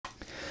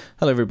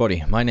Hello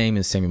everybody, my name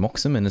is Sammy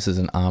Moxham and this is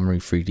an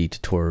Armory3d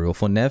tutorial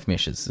for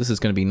NavMeshs. This is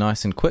going to be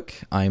nice and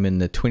quick. I'm in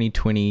the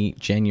 2020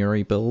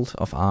 January build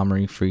of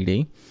Armory3d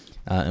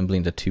in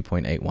Blender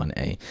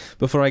 2.81a.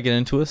 Before I get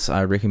into this,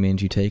 I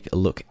recommend you take a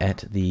look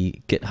at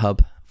the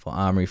GitHub for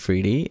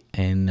Armory3d,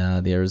 and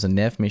there is a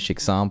NavMesh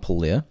example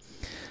there,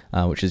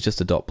 which is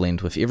just a .blend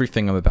with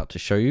everything I'm about to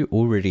show you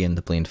already in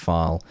the blend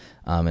file,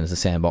 and it's a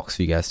sandbox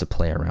for you guys to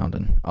play around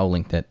in. I'll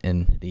link that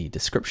in the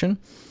description.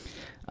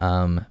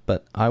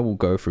 But I will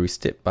go through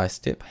step by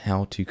step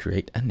how to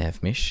create a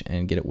NavMesh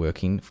and get it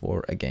working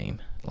for a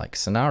game-like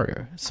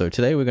scenario. So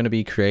today we're going to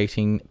be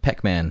creating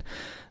PacMan,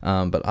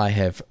 but I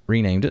have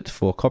renamed it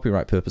for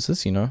copyright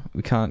purposes. You know,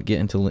 we can't get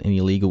into any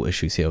legal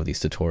issues here with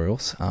these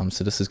tutorials.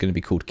 So this is going to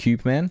be called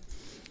CubeMan.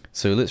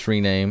 So let's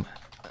rename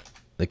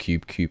the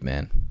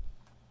CubeMan.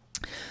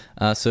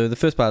 So the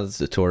first part of this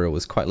tutorial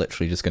is quite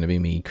literally just going to be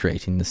me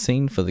creating the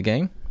scene for the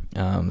game.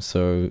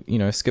 So, you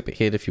know, skip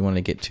ahead if you want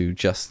to get to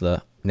just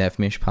the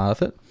NavMesh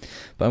part of it,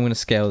 but I'm going to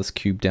scale this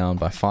cube down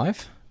by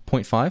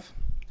 0.5,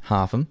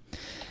 half him,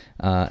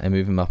 and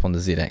move him up on the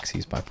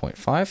z-axis by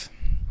 0.5,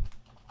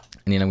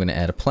 and then I'm going to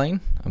add a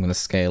plane. I'm going to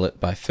scale it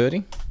by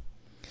 30,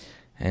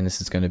 and this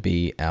is going to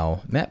be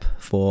our map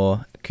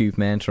for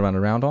CubeMan to run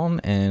around on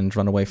and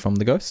run away from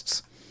the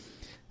ghosts.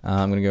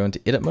 I'm going to go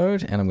into edit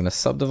mode and I'm going to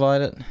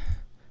subdivide it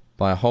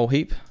by a whole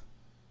heap,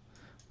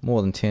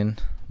 more than 10.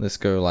 Let's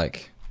go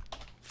like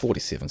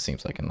 47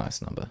 seems like a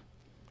nice number.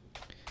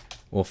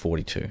 Or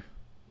 42.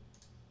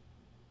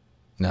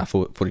 Nah,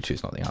 42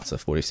 is not the answer.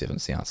 47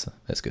 is the answer.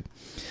 That's good.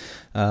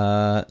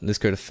 Let's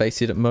go to face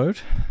edit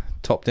mode.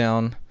 Top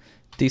down.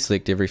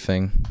 Deselect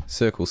everything.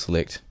 Circle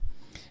select.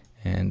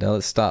 And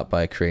let's start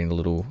by creating a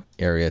little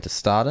area to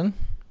start in.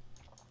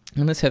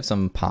 And let's have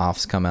some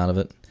paths come out of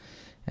it.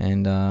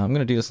 And I'm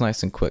going to do this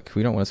nice and quick.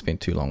 We don't want to spend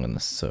too long on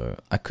this. So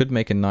I could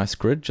make a nice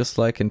grid just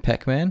like in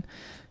PacMan.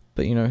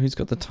 But you know, who's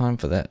got the time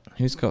for that?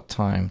 Who's got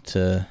time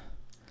to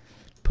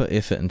put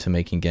effort into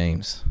making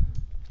games?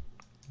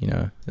 You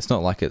know, it's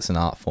not like it's an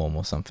art form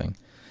or something.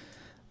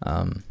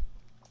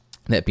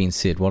 That being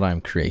said, what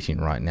I'm creating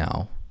right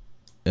now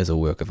is a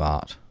work of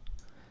art.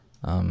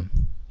 You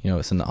know,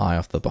 it's in the eye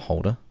of the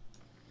beholder,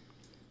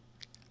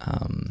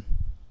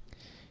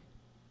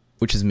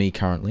 which is me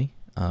currently.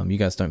 You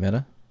guys don't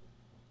matter.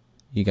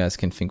 You guys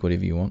can think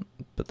whatever you want,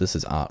 but this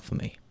is art for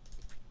me.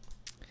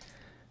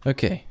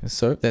 Okay,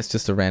 so that's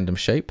just a random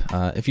shape.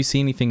 If you see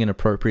anything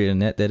inappropriate in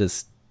that, that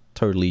is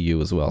totally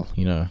you as well.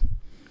 You know,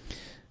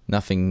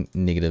 nothing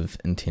negative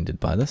intended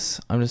by this.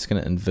 I'm just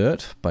going to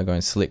invert by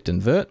going select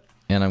invert,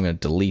 and I'm going to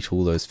delete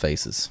all those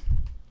faces.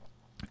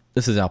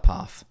 This is our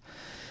path.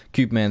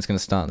 CubeMan's going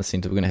to start in the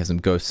center. We're going to have some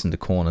ghosts in the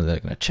corner that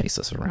are going to chase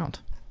us around.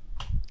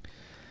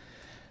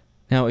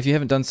 Now, if you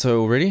haven't done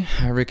so already,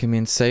 I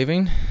recommend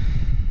saving.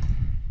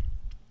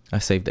 I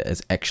saved it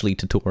as actually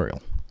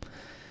tutorial.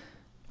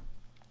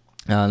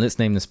 Let's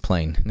name this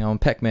plane. Now on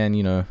PacMan,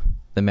 you know,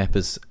 the map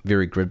is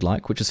very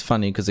grid-like, which is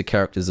funny because the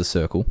character is a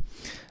circle.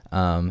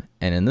 And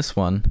in this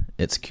one,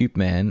 it's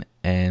CubeMan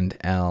and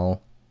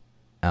our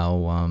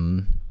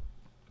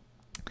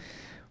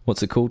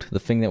what's it called? The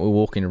thing that we're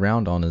walking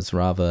around on is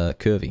rather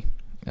curvy.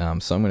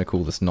 So I'm going to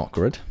call this not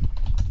grid.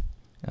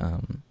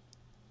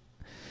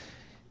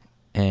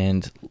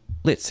 And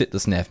let's set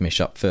this NavMesh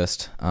up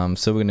first.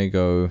 So we're going to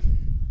go.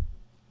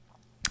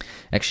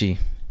 Actually,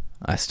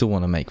 I still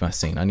want to make my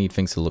scene. I need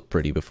things to look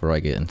pretty before I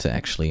get into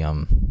actually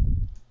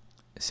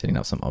setting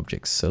up some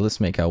objects. So let's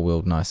make our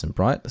world nice and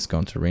bright. Let's go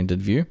into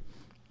rendered view.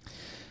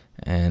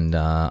 And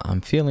I'm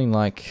feeling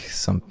like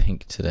some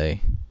pink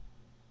today.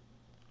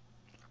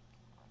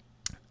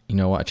 You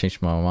know what? I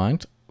changed my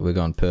mind. We're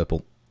going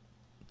purple.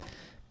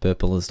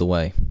 Purple is the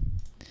way.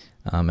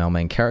 Our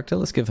main character,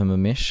 let's give him a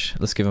mesh.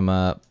 Let's give him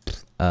a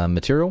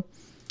material.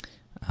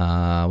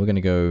 We're going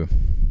to go,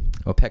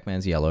 well,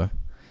 PacMan's yellow.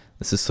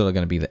 This is sort of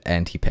going to be the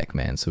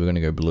anti-PacMan, so we're going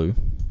to go blue.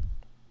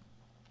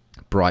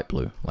 Bright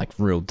blue, like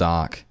real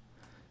dark,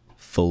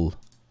 full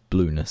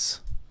blueness,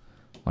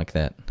 like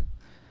that.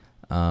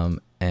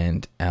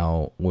 And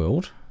our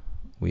world,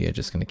 we are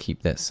just going to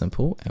keep that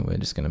simple, and we're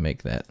just going to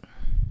make that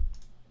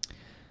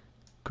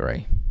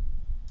grey.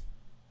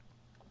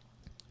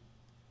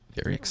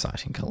 Very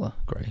exciting color,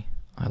 grey.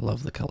 I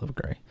love the color of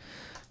grey.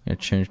 I'm going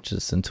to change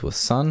this into a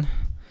sun.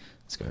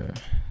 Let's go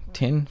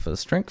 10 for the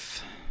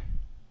strength.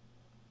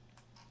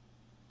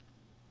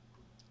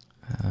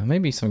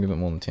 Maybe something a bit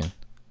more than 10.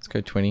 Let's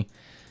go 20.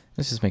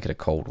 Let's just make it a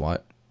cold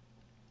white.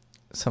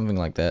 Something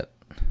like that.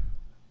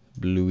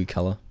 Bluey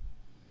color.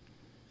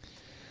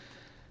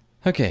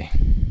 Okay.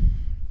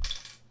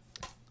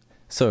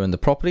 So in the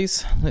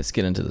properties, let's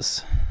get into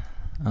this.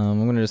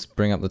 I'm going to just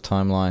bring up the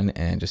timeline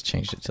and just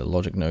change it to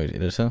logic node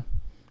editor.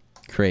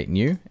 Create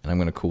new, and I'm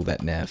going to call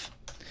that nav.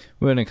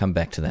 We're going to come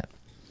back to that.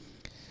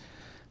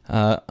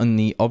 On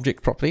the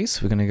object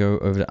properties, we're going to go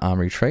over to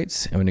Armory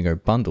traits, and we're going to go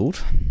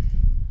bundled.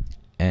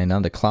 And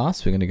under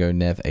class, we're going to go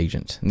nav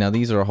agent. Now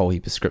these are a whole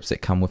heap of scripts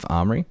that come with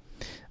Armory.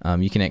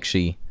 You can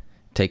actually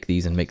take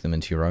these and make them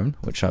into your own,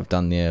 which I've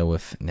done there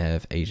with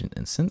nav agent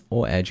instant,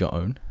 or add your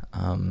own.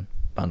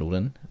 bundled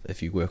in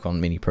if you work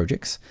on many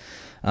projects.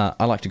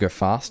 I like to go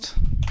fast.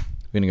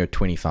 We're going to go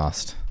 20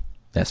 fast.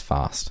 That's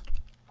fast.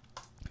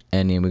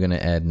 And then we're going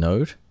to add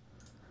node,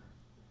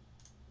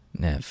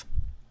 nav.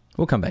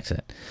 We'll come back to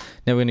that.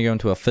 Now we're going to go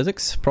into our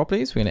physics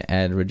properties. We're going to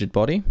add rigid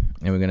body,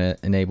 and we're going to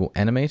enable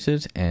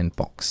animated and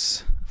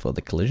box for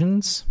the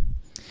collisions.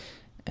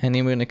 And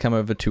then we're going to come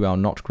over to our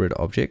not grid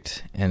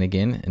object, and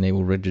again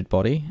enable rigid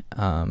body,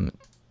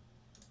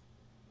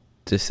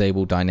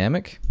 disable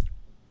dynamic,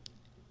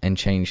 and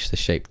change the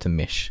shape to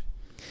mesh.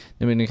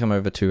 Then we're going to come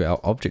over to our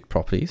object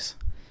properties,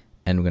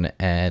 and we're going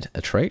to add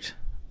a trait,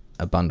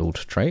 a bundled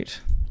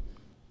trait,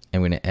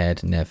 and we're going to add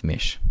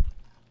NavMesh.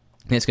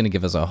 And it's going to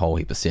give us a whole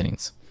heap of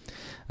settings.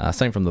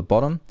 Starting from the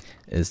bottom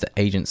is the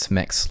agent's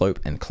max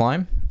slope and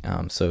climb.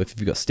 So if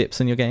you've got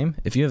steps in your game,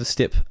 if you have a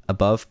step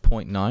above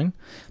 0.9,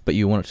 but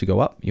you want it to go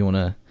up, you want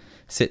to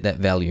set that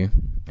value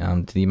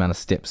to the amount of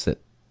steps, that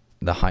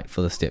the height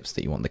for the steps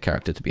that you want the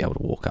character to be able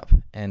to walk up.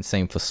 And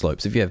same for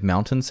slopes. If you have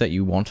mountains that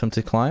you want them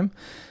to climb,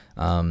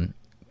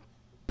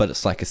 but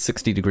it's like a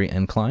 60-degree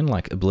incline,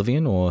 like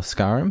Oblivion or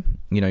Skyrim,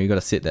 you know, you got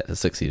to set that to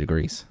 60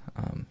 degrees.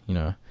 You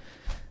know,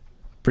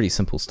 pretty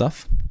simple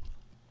stuff.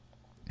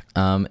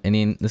 And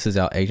then this is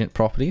our agent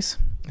properties.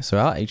 So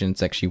our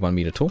agent's actually 1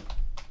 meter tall,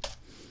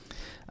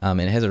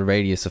 and it has a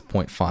radius of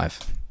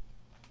 0.5.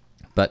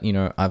 But you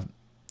know, I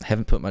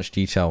haven't put much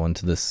detail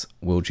into this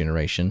world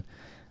generation,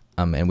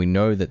 and we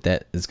know that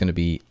that is going to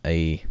be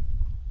a,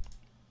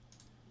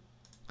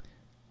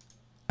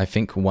 I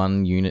think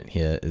 1 unit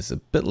here is a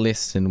bit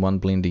less than 1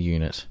 Blender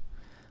unit,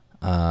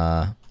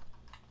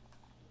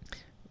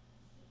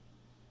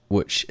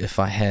 which if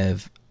I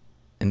have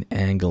an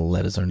angle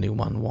that is only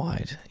 1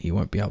 wide, you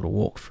won't be able to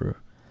walk through.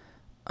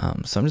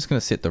 So I'm just going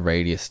to set the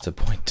radius to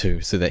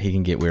 0.2 so that he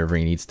can get wherever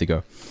he needs to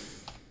go.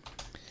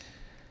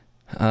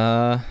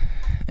 And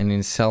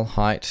then cell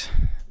height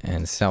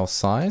and cell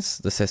size.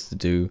 This has to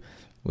do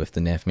with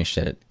the NavMesh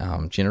that it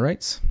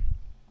generates.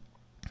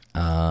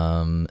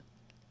 And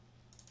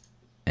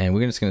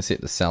we're just going to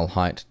set the cell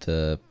height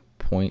to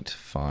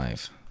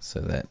 0.5 so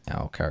that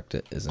our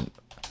character isn't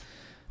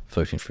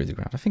floating through the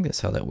ground. I think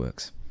that's how that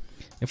works.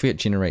 If we hit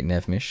generate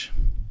NavMesh,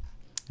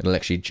 it'll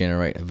actually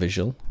generate a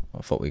visual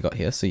of what we got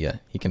here. So yeah,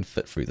 he can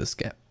fit through this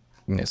gap,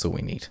 and that's all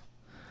we need.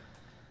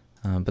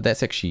 But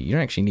that's actually, you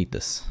don't actually need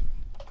this.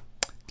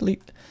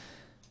 Delete.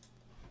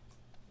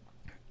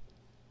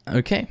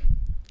 Okay,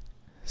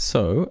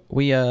 so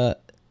we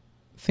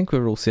think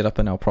we're all set up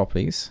in our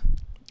properties.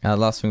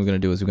 Last thing we're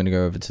going to do is we're going to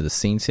go over to the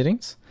scene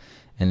settings,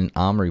 and in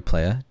Armory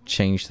player,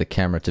 change the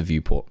camera to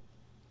viewport.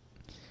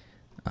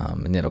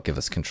 And that'll give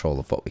us control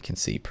of what we can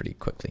see pretty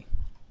quickly.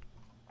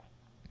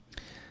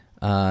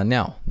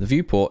 Now, the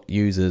viewport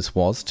uses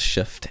WASD,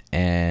 Shift,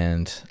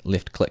 and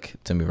left click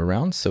to move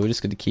around, so we're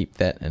just going to keep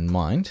that in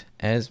mind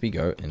as we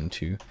go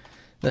into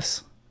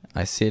this.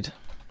 I said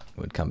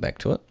we'd come back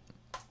to it.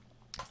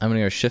 I'm going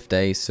to go Shift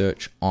A,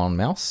 search on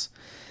mouse,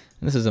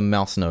 and this is a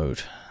mouse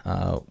node.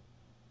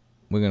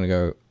 We're going to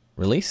go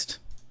released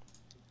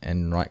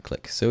and right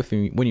click. So if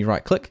you, when you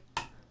right click,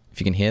 if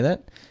you can hear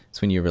that,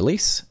 it's when you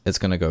release, it's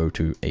going to go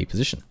to a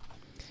position.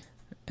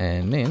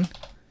 And then,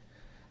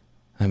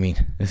 I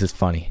mean, this is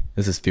funny.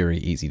 This is very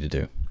easy to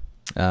do.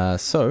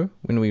 So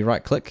when we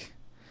right click,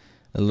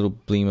 a little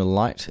beam of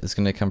light is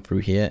going to come through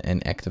here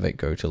and activate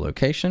go to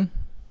location.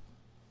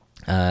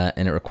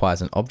 And it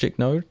requires an object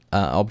node,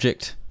 for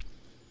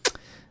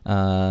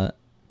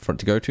it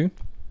to go to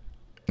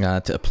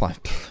apply.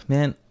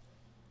 Man,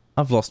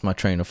 I've lost my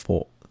train of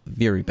thought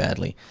very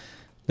badly.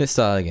 Let's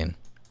start again.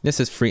 This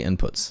is 3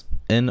 inputs.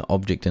 In,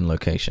 object, and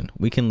location.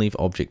 We can leave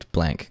object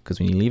blank, because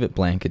when you leave it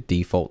blank, it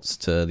defaults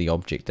to the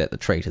object that the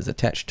trait is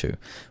attached to,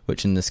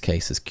 which in this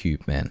case is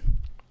PacMan.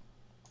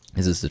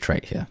 This is the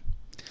trait here.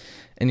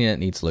 And then it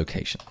needs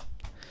location,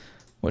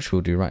 which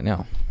we'll do right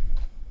now.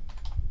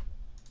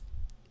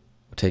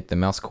 We'll take the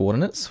mouse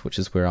coordinates, which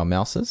is where our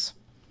mouse is,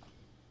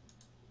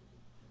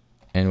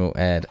 and we'll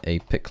add a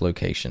pick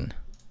location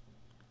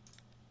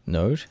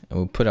node, and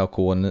we'll put our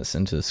coordinates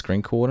into the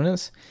screen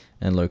coordinates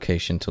and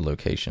location to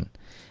location.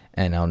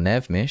 And our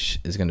NavMesh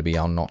is going to be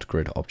our not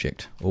grid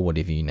object, or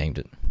whatever you named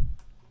it.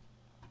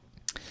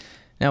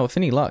 Now, with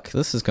any luck,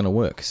 this is going to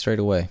work straight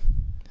away.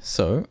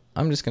 So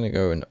I'm just going to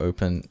go and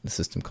open the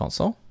system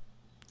console.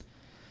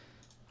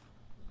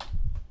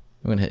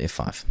 We're going to hit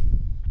F5.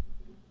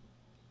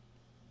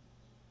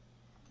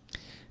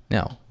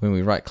 Now, when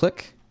we right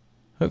click,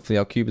 hopefully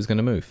our cube is going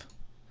to move.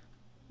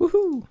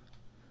 Woohoo!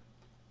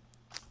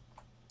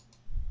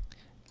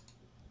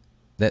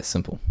 That's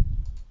simple.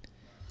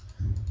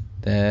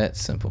 That's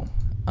simple.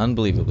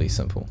 Unbelievably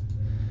simple.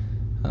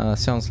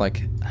 Sounds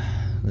like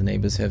the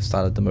neighbors have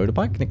started the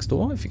motorbike next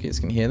door. If you guys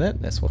can hear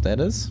that, that's what that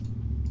is.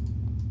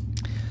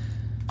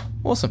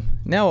 Awesome.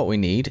 Now what we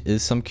need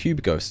is some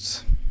cube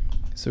ghosts.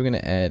 So we're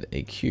going to add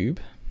a cube.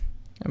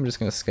 I'm just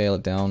going to scale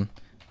it down,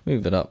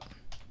 move it up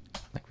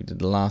like we did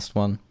the last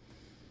one.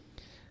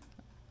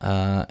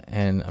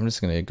 And I'm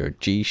just going to go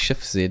G,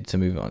 Shift Z to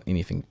move on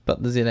anything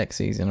but the Z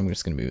axis, and I'm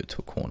just going to move it to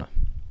a corner.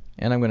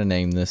 And I'm going to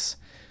name this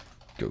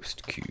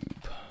Ghost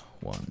Cube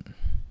 1.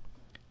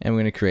 And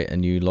we're going to create a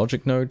new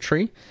logic node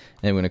tree,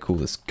 and we're going to call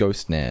this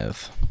Ghost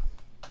Nav,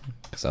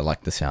 because I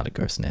like the sound of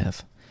Ghost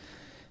Nav.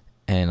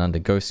 And under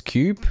Ghost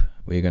Cube,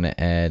 we're going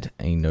to add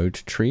a node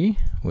tree,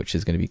 which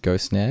is going to be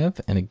Ghost Nav,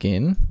 and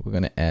again, we're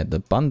going to add the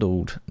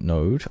bundled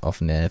node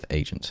of Nav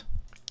Agent.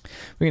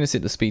 We're going to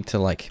set the speed to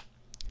like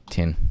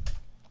 10.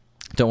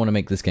 Don't want to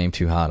make this game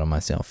too hard on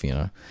myself, you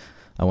know.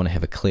 I want to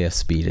have a clear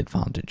speed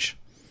advantage.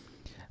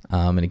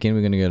 And again,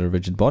 we're going to go to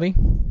rigid body,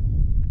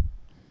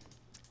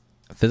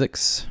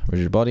 physics,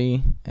 rigid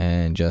body,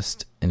 and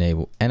just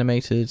enable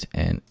animated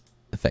and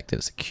affect it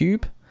as a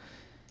cube.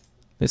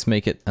 Let's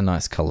make it a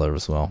nice color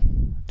as well,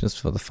 just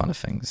for the fun of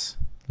things.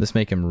 Let's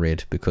make him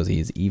red because he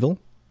is evil.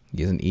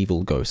 He is an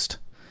evil ghost.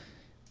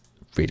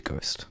 Red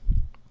ghost.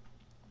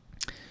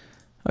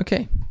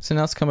 Okay, so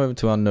now let's come over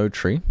to our node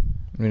tree.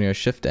 I'm going to go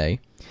Shift A.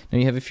 Now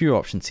you have a few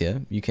options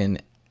here. You can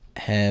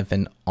have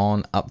an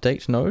on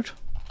update node,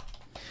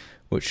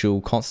 which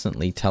will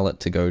constantly tell it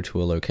to go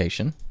to a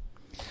location.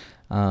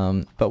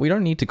 But we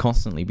don't need to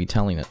constantly be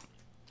telling it.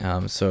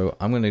 So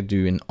I'm going to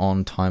do an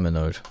on timer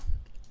node.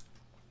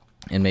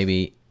 And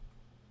maybe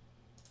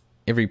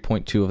every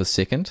 0.2 of a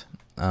second.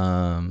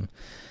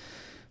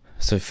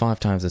 So 5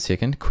 times a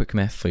second. Quick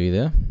math for you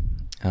there.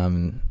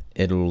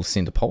 It'll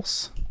send a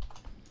pulse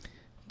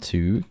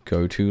to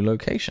go to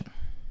location.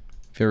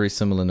 Very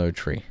similar node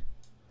tree.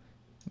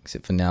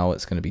 Except for now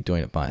it's going to be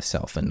doing it by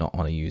itself and not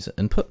on a user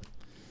input.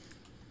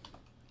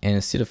 And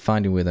instead of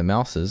finding where the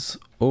mouse is,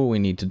 all we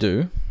need to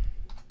do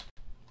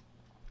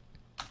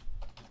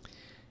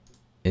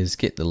is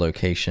get the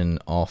location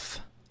of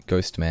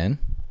Ghostman,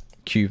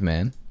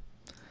 CubeMan,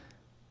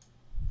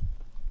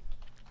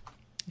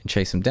 and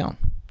chase him down.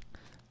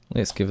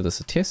 Let's give this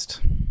a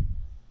test.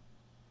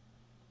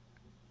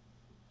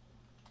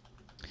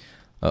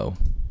 Uh-oh.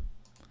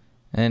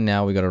 And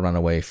now we got to run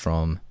away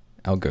from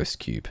our ghost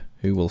cube,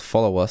 who will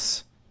follow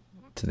us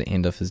to the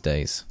end of his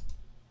days.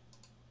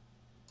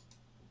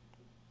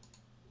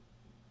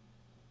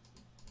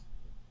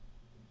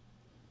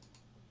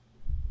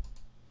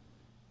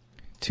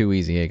 Too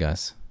easy, eh,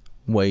 guys?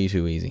 Way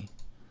too easy.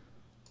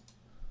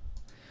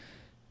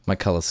 My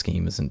color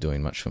scheme isn't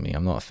doing much for me.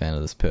 I'm not a fan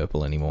of this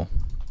purple anymore.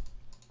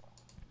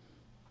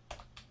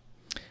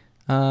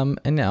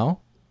 And now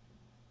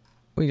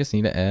we just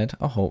need to add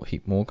a whole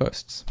heap more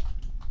ghosts.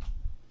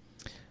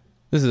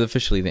 This is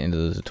officially the end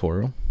of the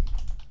tutorial.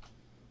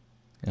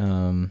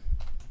 But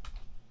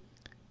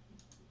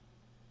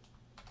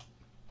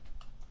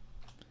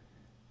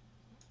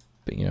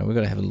you know, we've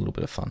got to have a little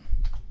bit of fun.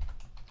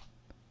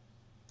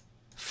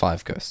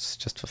 5 ghosts,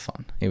 just for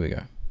fun. Here we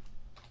go.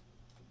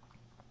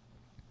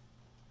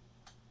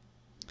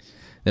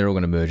 They're all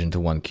going to merge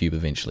into one cube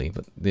eventually,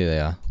 but there they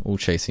are, all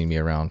chasing me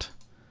around.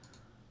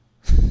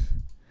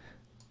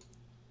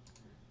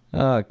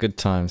 Ah, good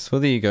times.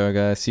 Well, there you go,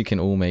 guys. You can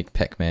all make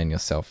PacMan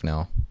yourself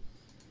now.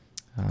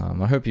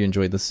 I hope you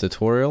enjoyed this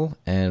tutorial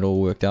and it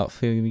all worked out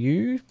for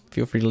you.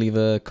 Feel free to leave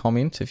a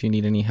comment if you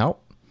need any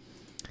help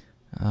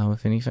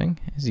with anything.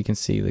 As you can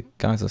see, the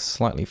guys are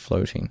slightly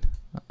floating.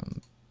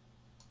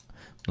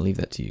 I'll leave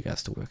that to you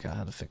guys to work out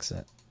how to fix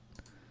that.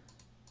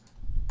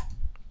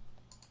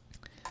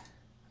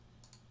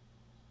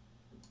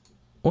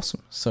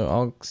 Awesome. So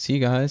I'll see you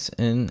guys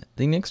in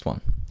the next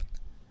one.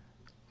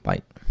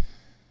 Bye.